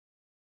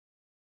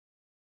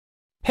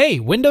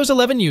Hey, Windows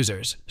 11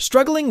 users!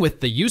 Struggling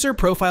with the user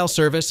profile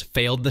service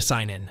failed the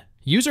sign-in.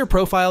 User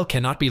profile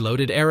cannot be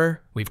loaded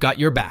error, we've got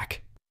your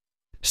back.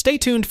 Stay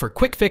tuned for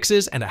quick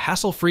fixes and a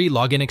hassle-free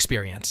login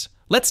experience.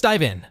 Let's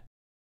dive in.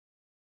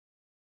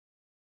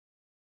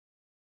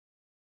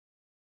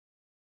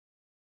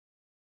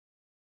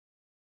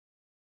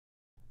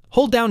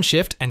 Hold down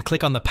Shift and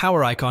click on the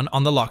power icon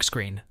on the lock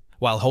screen.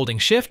 While holding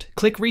Shift,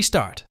 click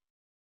Restart.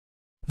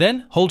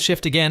 Then hold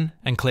Shift again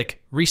and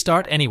click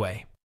Restart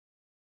Anyway.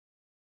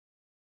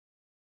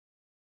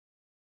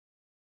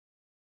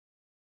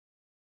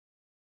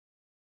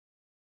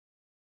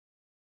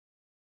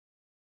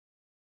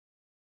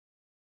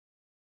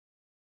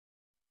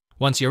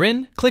 Once you're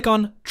in, click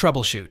on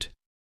Troubleshoot.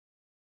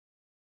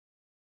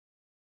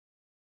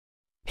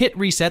 Hit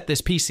Reset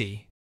this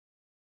PC.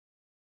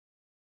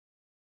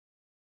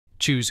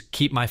 Choose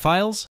Keep My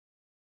Files.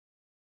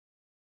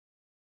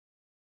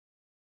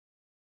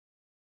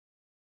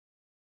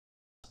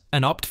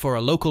 And opt for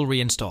a local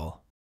reinstall.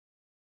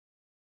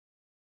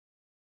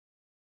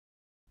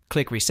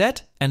 Click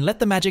Reset and let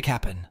the magic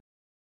happen.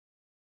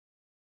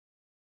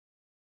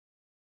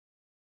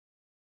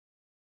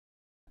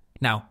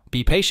 Now,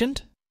 be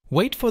patient.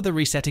 Wait for the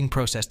resetting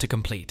process to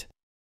complete.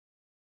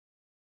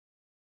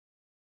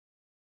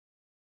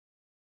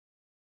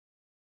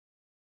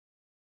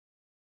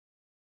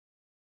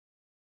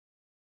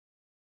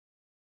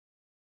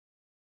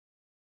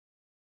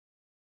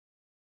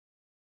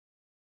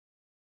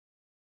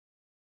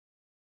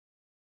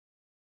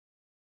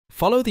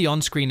 Follow the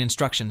on-screen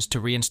instructions to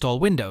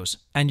reinstall Windows,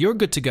 and you're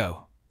good to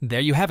go.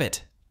 There you have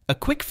it. A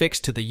quick fix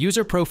to the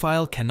user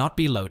profile cannot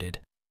be loaded.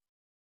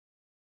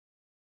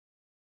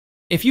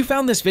 If you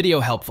found this video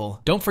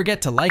helpful, don't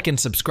forget to like and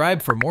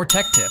subscribe for more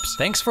tech tips.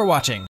 Thanks for watching.